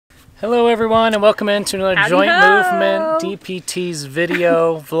Hello everyone and welcome into another Howdy Joint ho! Movement DPT's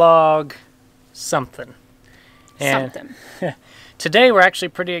video vlog something. And today we're actually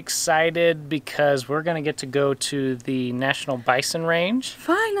pretty excited because we're going to get to go to the National Bison Range.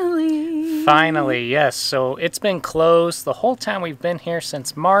 Finally! Finally, yes. So it's been closed the whole time we've been here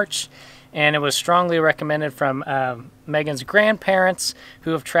since March, and it was strongly recommended from Megan's grandparents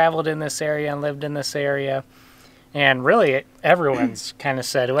who have traveled in this area and lived in this area. And really, everyone's kind of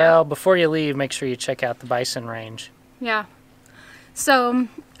said, well, before you leave, make sure you check out the Bison Range. Yeah. So,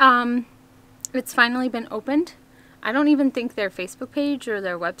 it's finally been opened. I don't even think their Facebook page or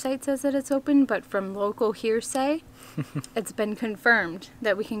their website says that it's open, but from local hearsay, it's been confirmed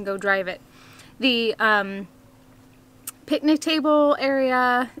that we can go drive it. The picnic table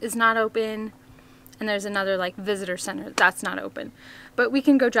area is not open, and there's another like visitor center that's not open. But we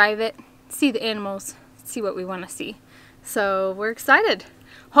can go drive it, see the animals, see what we want to see. So we're excited.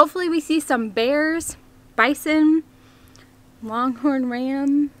 Hopefully we see some bears, bison, longhorn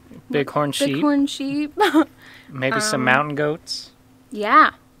ram, bighorn sheep, maybe some mountain goats.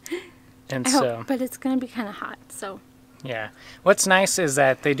 Yeah. And but it's gonna be kind of hot, so yeah. What's nice is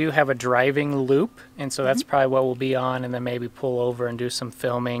that they do have a driving loop, and so that's probably what we'll be on, and then maybe pull over and do some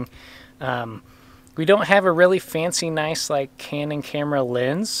filming. We don't have a really fancy, nice, like, Canon camera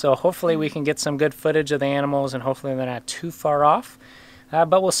lens, so hopefully we can get some good footage of the animals, and hopefully they're not too far off.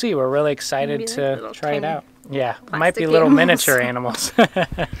 But we'll see. We're really excited to try it out. Yeah, it might be little miniature animals.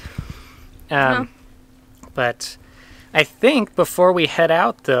 But I think before we head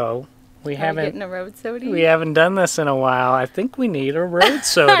out, though, we haven't done this in a while. I think we need a road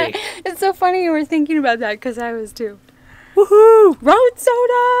soda. It's so funny you were thinking about that because I was too. Woohoo! Road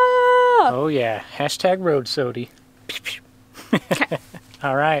soda! Oh yeah, hashtag road soda.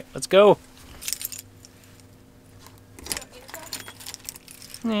 All right, let's go.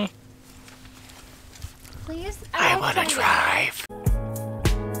 Please? I want to drive.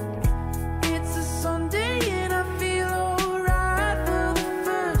 It's a Sunday and I feel alright for the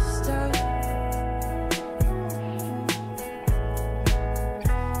first time.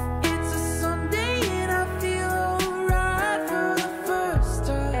 It's a Sunday and I feel alright for the first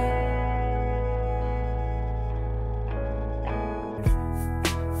time.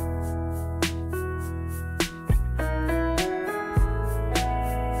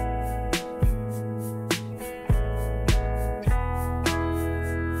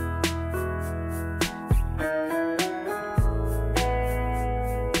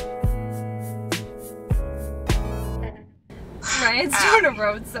 Ryan's doing a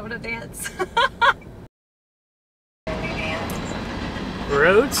road soda dance.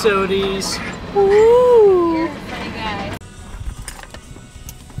 Road sodies. Woo! You're a funny guy.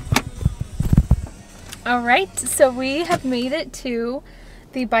 Alright, so we have made it to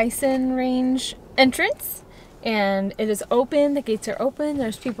the Bison Range entrance, and it is open. The gates are open.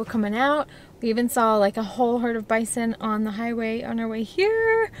 There's people coming out. We even saw like a whole herd of bison on the highway on our way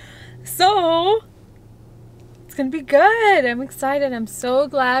here. So it's gonna be good. I'm excited. I'm so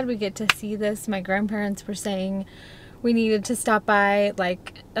glad we get to see this. My grandparents were saying we needed to stop by.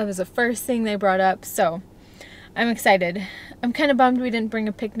 Like, it was the first thing they brought up. So I'm excited. I'm kind of bummed we didn't bring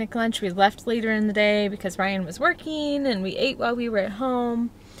a picnic lunch. We left later in the day because Ryan was working, and we ate while we were at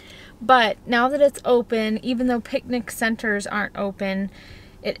home. But now that it's open, even though picnic centers aren't open,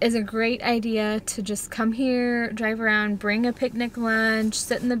 it is a great idea to just come here, drive around, bring a picnic lunch,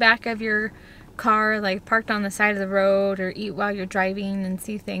 sit in the back of your car, like parked on the side of the road, or eat while you're driving and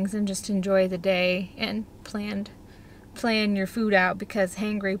see things and just enjoy the day and plan your food out, because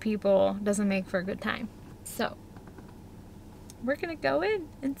hangry people doesn't make for a good time. So we're gonna go in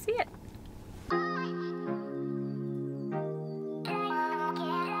and see it.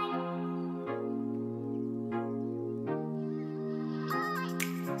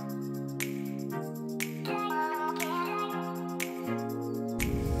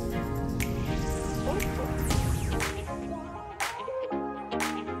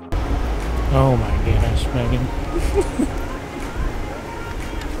 Oh my gosh, Megan.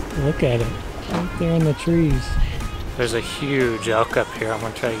 Look at it. Right there in the trees. There's a huge elk up here. I'm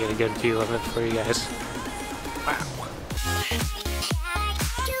going to try to get a good view of it for you guys. Wow.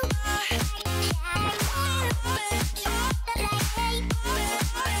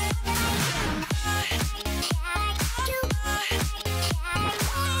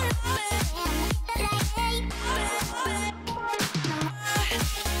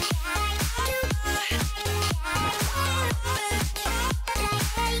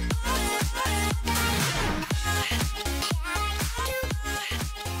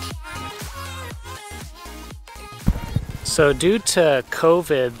 So due to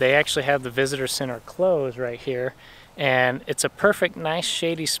COVID, they actually have the visitor center closed right here, and it's a perfect, nice,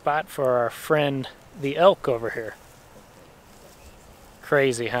 shady spot for our friend, the elk over here.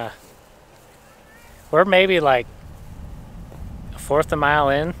 Crazy, huh? We're maybe like a fourth a mile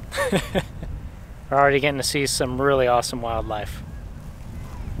in. We're already getting to see some really awesome wildlife.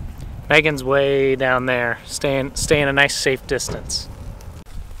 Megan's way down there, staying a nice safe distance.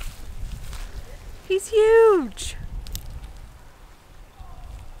 He's huge.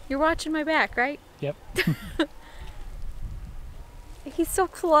 You're watching my back, right? Yep. He's so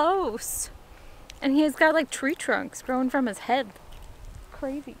close. And he's got like tree trunks growing from his head.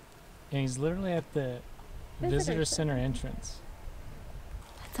 Crazy. And he's literally at the visitor center entrance.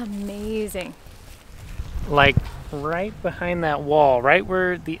 That's amazing. Like right behind that wall, right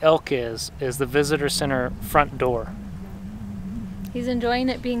where the elk is the visitor center front door. He's enjoying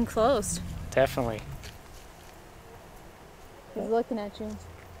it being closed. Definitely. He's looking at you.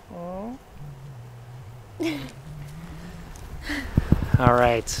 Oh. All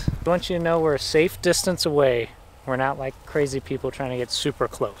right. I want you to know we're a safe distance away. We're not like crazy people trying to get super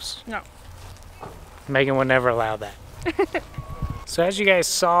close. No. Megan would never allow that. So as you guys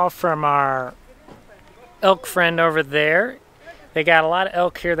saw from our elk friend over there, they got a lot of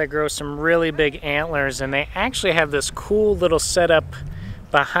elk here that grow some really big antlers, and they actually have this cool little setup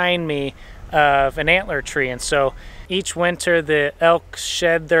behind me of an antler tree. And so each winter the elk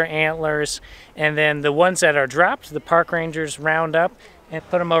shed their antlers, and then the ones that are dropped, the park rangers round up and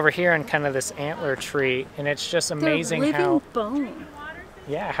put them over here in kind of this antler tree. And it's just amazing they're living how bone.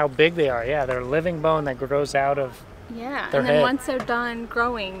 Yeah, how big they are. Yeah, they're a living bone that grows out of Yeah, their and then head. once they're done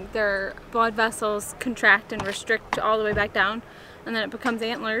growing, their blood vessels contract and restrict all the way back down, and then it becomes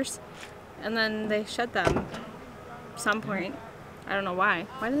antlers, and then they shed them some point. I don't know why.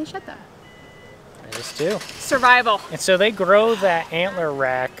 Why do they shed them? They just do. Survival. And so they grow that antler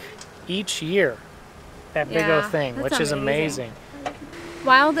rack each year, that big Yeah, old thing, that's which is amazing. amazing.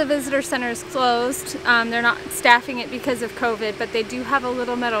 While the visitor center is closed, they're not staffing it because of COVID, but they do have a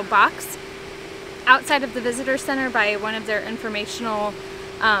little metal box outside of the visitor center by one of their informational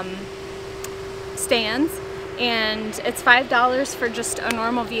stands, and it's $5 for just a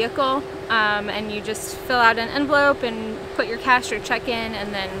normal vehicle, and you just fill out an envelope and put your cash or check in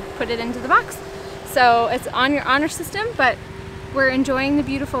and then put it into the box. So it's on your honor system, but we're enjoying the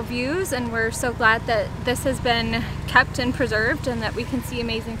beautiful views, and we're so glad that this has been kept and preserved and that we can see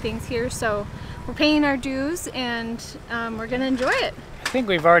amazing things here. So we're paying our dues, and we're gonna enjoy it. I think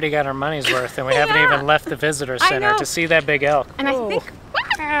we've already got our money's worth, and we haven't Yeah. even left the visitor I center know. to see that big elk. And I think,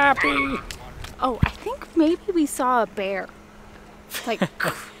 Happy. oh, I think maybe we saw a bear, like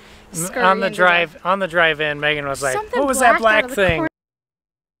scurry On the into drive-in, Megan was like, Something "What was that black black out of the thing?" corner.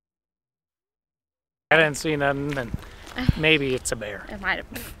 I didn't see nothing, and maybe it's a bear. It might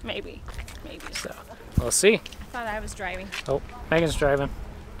have, maybe. So we'll see. I thought I was driving. Oh, Megan's driving.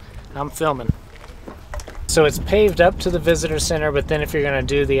 I'm filming. So it's paved up to the visitor center, but then if you're going to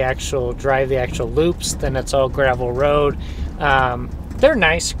do the actual loops, then it's all gravel road. They're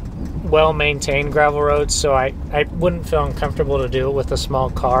nice, well-maintained gravel roads, so I wouldn't feel uncomfortable to do it with a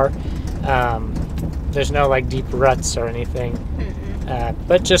small car. There's no like deep ruts or anything.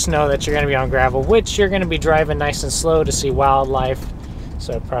 But just know that you're going to be on gravel, which you're going to be driving nice and slow to see wildlife,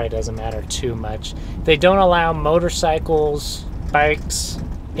 so it probably doesn't matter too much. They don't allow motorcycles, bikes,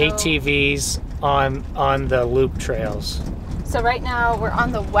 ATVs on the loop trails. So right now we're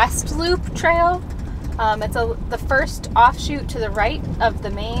on the West Loop Trail. It's the first offshoot to the right of the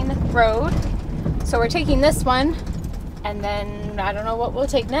main road. So we're taking this one, and then I don't know what we'll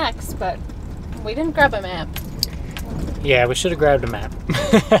take next, but we didn't grab a map. Yeah, we should have grabbed a map.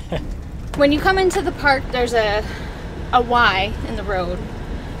 When you come into the park, there's a Y in the road,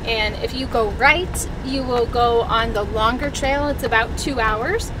 and if you go right, you will go on the longer trail. It's about 2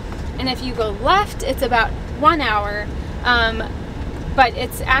 hours, and if you go left, it's about 1 hour, but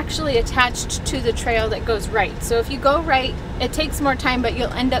it's actually attached to the trail that goes right. So if you go right, it takes more time, but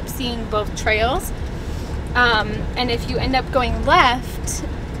you'll end up seeing both trails. And if you end up going left,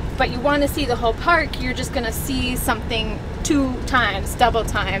 but you want to see the whole park, you're just going to see something 2 times, double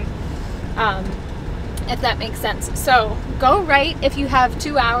time, if that makes sense. So go right if you have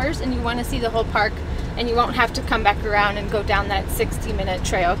 2 hours and you want to see the whole park, and you won't have to come back around and go down that 60-minute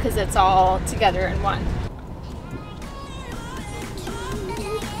trail because it's all together in one.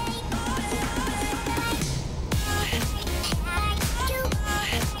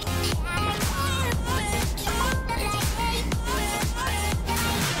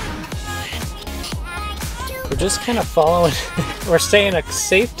 just kind of following, we're staying a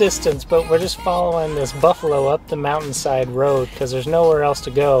safe distance, but we're just following this buffalo up the mountainside road because there's nowhere else to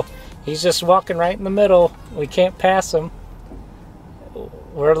go. He's just walking right in the middle. We can't pass him.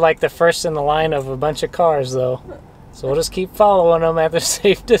 We're like the first in the line of a bunch of cars though. So we'll just keep following him at a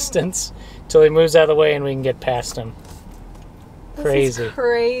safe distance until he moves out of the way and we can get past him. Crazy. This is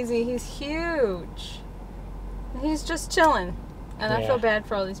crazy. He's huge. He's just chilling. And I feel bad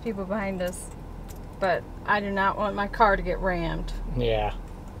for all these people behind us. But I do not want my car to get rammed. Yeah.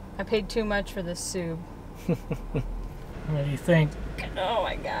 I paid too much for this Sub. What do you think? Oh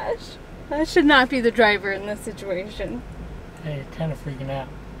my gosh. I should not be the driver in this situation. Hey, you're kind of freaking out.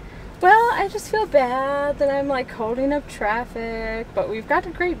 Well, I just feel bad that I'm like holding up traffic, but we've got a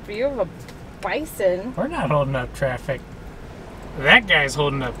great view of a bison. We're not holding up traffic. That guy's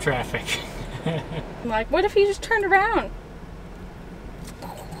holding up traffic. I'm like, what if he just turned around?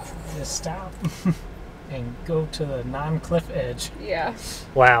 Just stop and go to the non-cliff edge. Yeah.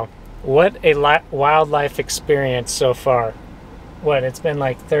 Wow. What a wildlife experience so far. What, it's been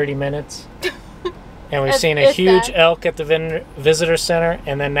like 30 minutes? And we've seen a huge elk at the visitor center,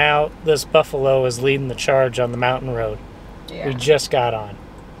 and then now this buffalo is leading the charge on the mountain road. Yeah. We just got on.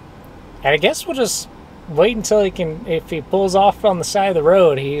 And I guess we'll just wait until he can, if he pulls off on the side of the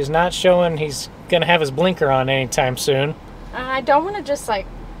road. He's not showing he's going to have his blinker on anytime soon. I don't want to just like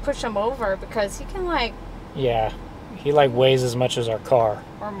push him over because he can like... Yeah, he like weighs as much as our car.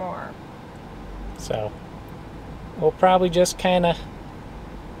 Or more. So we'll probably just kind of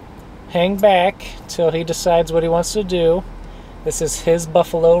hang back till he decides what he wants to do. This is his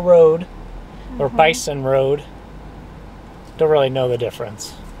Buffalo Road, or Bison Road. Don't really know the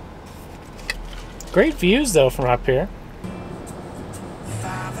difference. Great views though from up here.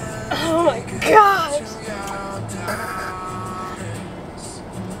 Oh my gosh!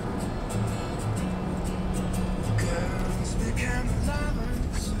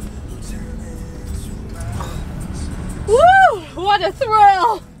 Woo! What a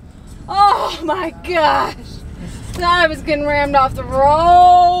thrill! Oh my gosh! Thought I was getting rammed off the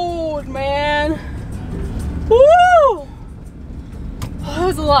road, man. Woo! Oh, that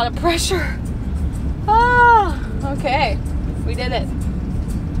was a lot of pressure. Ah, okay. We did it.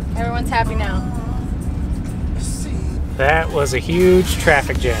 Everyone's happy now. That was a huge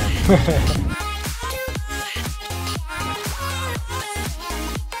traffic jam.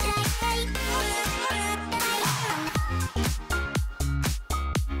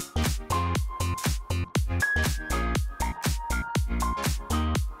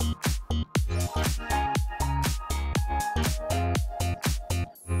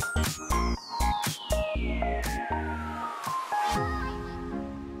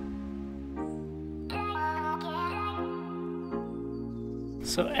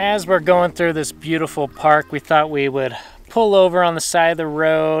 So as we're going through this beautiful park, we thought we would pull over on the side of the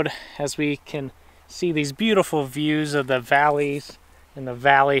road as we can see these beautiful views of the valleys and the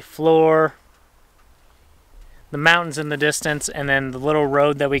valley floor, the mountains in the distance, and then the little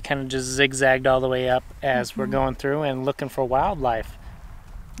road that we kind of just zigzagged all the way up as we're going through and looking for wildlife.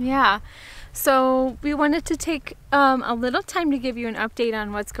 Yeah. So we wanted to take a little time to give you an update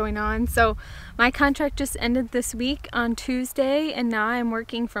on what's going on. So my contract just ended this week on Tuesday, and now I'm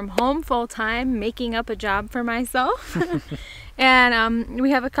working from home full-time, making up a job for myself. And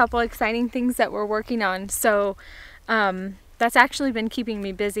we have a couple exciting things that we're working on. So that's actually been keeping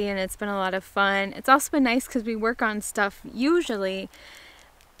me busy, and it's been a lot of fun. It's also been nice because we work on stuff usually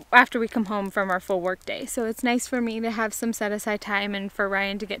after we come home from our full work day. So it's nice for me to have some set aside time and for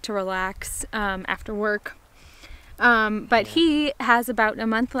Ryan to get to relax after work. But he has about a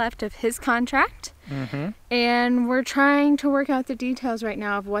month left of his contract, and we're trying to work out the details right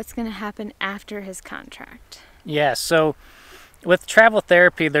now of what's going to happen after his contract. Yeah, so with travel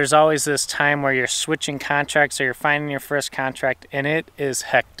therapy, there's always this time where you're switching contracts or you're finding your first contract, and it is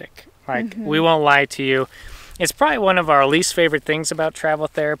hectic. Like, we won't lie to you. It's probably one of our least favorite things about travel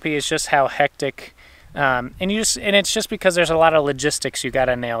therapy is just how hectic, and it's just because there's a lot of logistics you got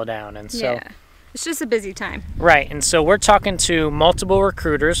to nail down, and so it's just a busy time. Right, and so we're talking to multiple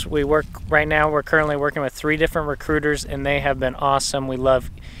recruiters. We're currently working with 3 different recruiters, and they have been awesome. We love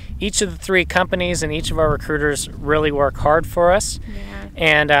each of the 3 companies, and each of our recruiters really work hard for us.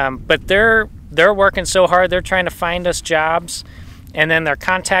 And but they're working so hard. They're trying to find us jobs. And then they're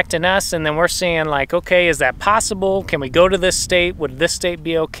contacting us, and then we're seeing like, okay, is that possible? Can we go to this state? Would this state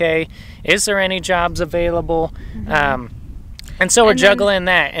be okay? Is there any jobs available? And so we're juggling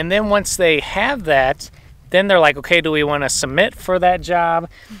that. And then once they have that, then they're like, okay, do we want to submit for that job?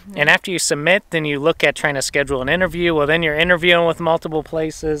 And after you submit, then you look at trying to schedule an interview. Well, then you're interviewing with multiple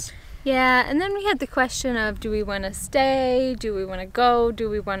places. Yeah, and then we had the question of, do we want to stay? Do we want to go? Do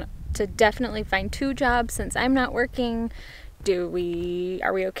we want to definitely find 2 jobs since I'm not working? Are we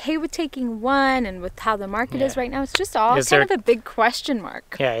okay with taking one? And with how the market is right now, it's just all kind of a big question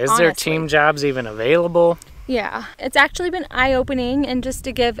mark. Yeah, is there team jobs even available? Yeah, it's actually been eye-opening, and just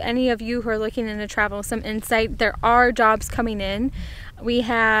to give any of you who are looking into travel some insight, there are jobs coming in. We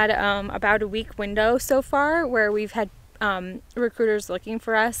had about a week window so far where we've had recruiters looking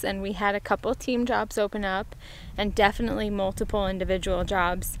for us, and we had a couple team jobs open up and definitely multiple individual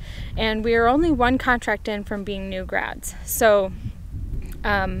jobs, and we are only 1 contract in from being new grads, so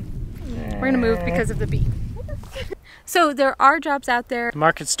we're gonna move because of the bee. So there are jobs out there. The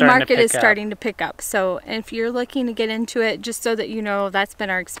market is starting to pick up, so if you're looking to get into it, just so that you know, that's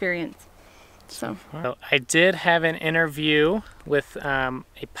been our experience. So I did have an interview with a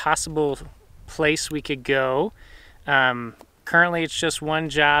possible place we could go. Currently it's just 1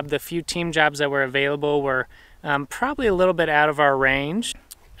 job. The few team jobs that were available were probably a little bit out of our range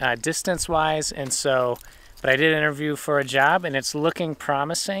distance wise, and so but I did interview for a job, and it's looking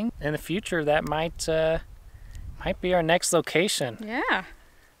promising. In the future that might be our next location. Yeah,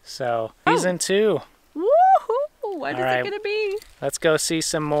 so season 2. Woohoo! What is it gonna be? Let's go see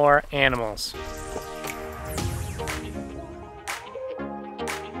some more animals.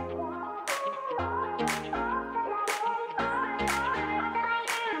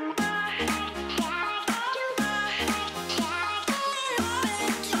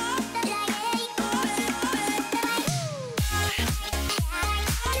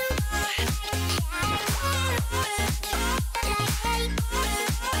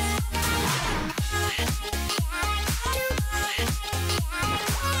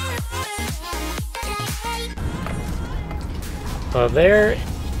 Well, there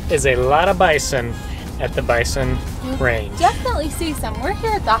is a lot of bison at the Bison Range. Definitely see some. We're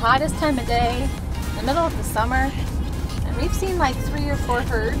here at the hottest time of day, in the middle of the summer, and we've seen like 3 or 4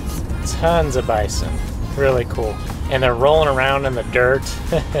 herds. Tons of bison. Really cool. And they're rolling around in the dirt.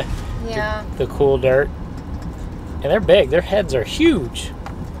 Yeah. The cool dirt. And they're big. Their heads are huge.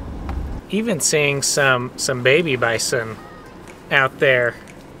 Even seeing some baby bison out there.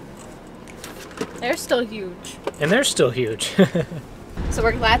 They're still huge. And they're still huge. So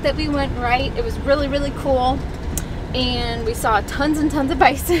we're glad that we went right. It was really, really cool. And we saw tons and tons of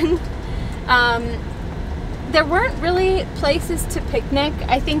bison. There weren't really places to picnic.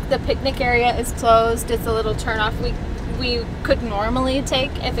 I think the picnic area is closed. It's a little turnoff we could normally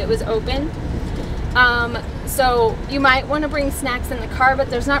take if it was open. So you might want to bring snacks in the car, but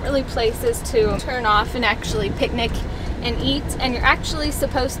there's not really places to turn off and actually picnic and eat. And you're actually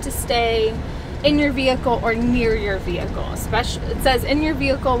supposed to stay in your vehicle or near your vehicle. Especially, it says in your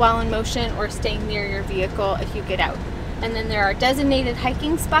vehicle while in motion, or stay near your vehicle if you get out. And then there are designated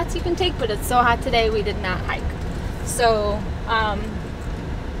hiking spots you can take, but it's so hot today we did not hike. So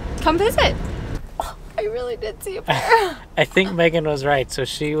come visit. Oh, I really did see a bear. I think Megan was right. So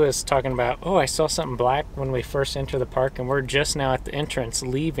she was talking about, oh, I saw something black when we first entered the park, and we're just now at the entrance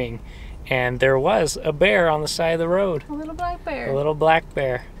leaving, and there was a bear on the side of the road. A little black bear. A little black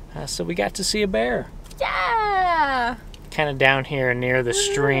bear. So we got to see a bear. Yeah! Kind of down here near the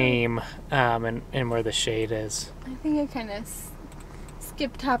stream and where the shade is. I think I kind of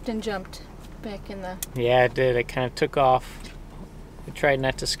skipped, hopped, and jumped back in the... Yeah, it did. It kind of took off. We tried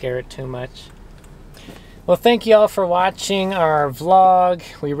not to scare it too much. Well, thank you all for watching our vlog.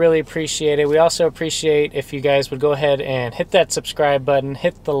 We really appreciate it. We also appreciate if you guys would go ahead and hit that subscribe button,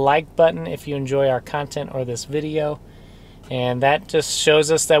 hit the like button if you enjoy our content or this video. And that just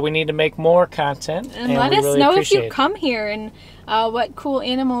shows us that we need to make more content. And let us know if you come here and what cool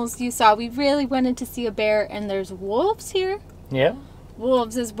animals you saw. We really wanted to see a bear, and there's wolves here. Yep.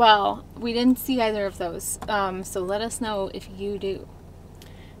 Wolves as well. We didn't see either of those. So let us know if you do.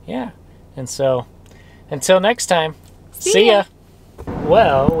 Yeah. And so, until next time, see ya.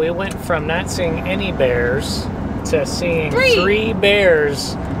 Well, we went from not seeing any bears to seeing 3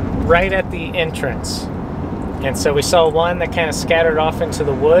 bears right at the entrance. And so we saw one that kind of scattered off into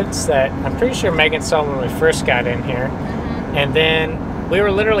the woods that I'm pretty sure Megan saw when we first got in here. And then we were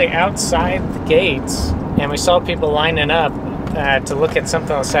literally outside the gates, and we saw people lining up to look at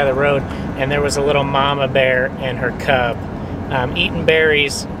something on the side of the road, and there was a little mama bear and her cub eating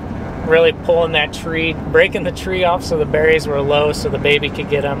berries, really pulling that tree, breaking the tree off so the berries were low so the baby could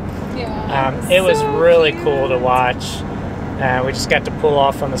get them. Yeah, it was really cool to watch. We just got to pull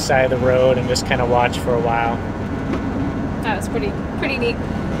off on the side of the road and just kind of watch for a while. That was pretty neat.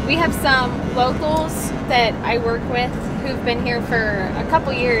 We have some locals that I work with who've been here for a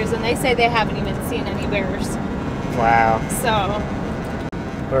couple years, and they say they haven't even seen any bears. Wow. So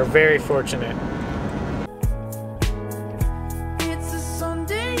We're very fortunate.